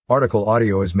Article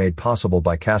audio is made possible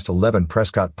by Cast 11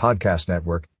 Prescott Podcast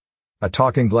Network, a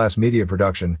Talking Glass media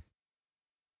production.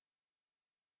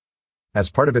 As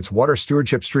part of its water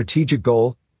stewardship strategic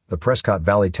goal, the Prescott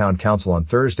Valley Town Council on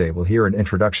Thursday will hear an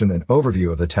introduction and overview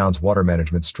of the town's water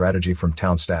management strategy from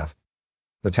town staff.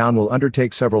 The town will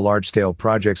undertake several large-scale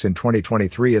projects in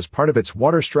 2023 as part of its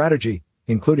water strategy,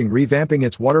 including revamping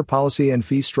its water policy and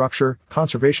fee structure,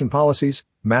 conservation policies,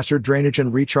 master drainage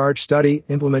and recharge study,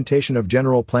 implementation of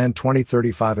General Plan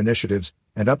 2035 initiatives,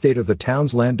 and update of the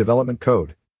town's land development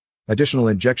code. Additional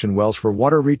injection wells for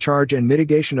water recharge and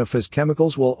mitigation of fizz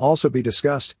chemicals will also be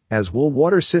discussed, as will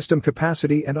water system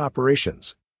capacity and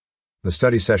operations. The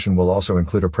study session will also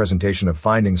include a presentation of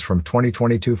findings from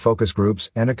 2022 focus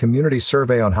groups and a community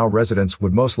survey on how residents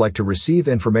would most like to receive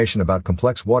information about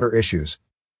complex water issues.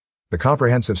 The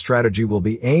comprehensive strategy will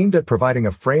be aimed at providing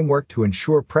a framework to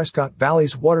ensure Prescott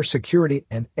Valley's water security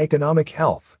and economic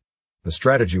health. The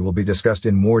strategy will be discussed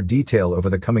in more detail over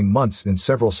the coming months in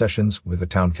several sessions with the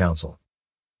Town Council.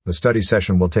 The study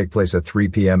session will take place at 3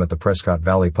 p.m. at the Prescott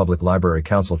Valley Public Library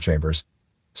Council Chambers,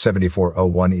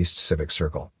 7401 East Civic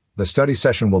Circle. The study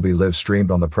session will be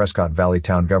live-streamed on the Prescott Valley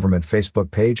Town Government Facebook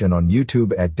page and on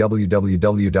YouTube at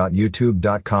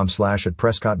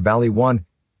www.youtube.com/@PrescottValley1,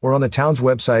 or on the town's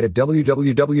website at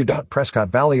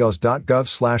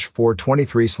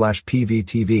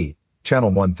www.prescottvalleyos.gov/423/PVTV,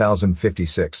 channel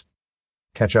 1056.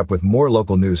 Catch up with more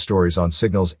local news stories on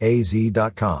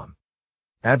signalsaz.com.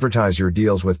 Advertise your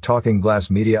deals with Talking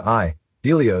Glass Media.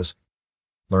 Delios.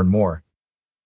 Learn more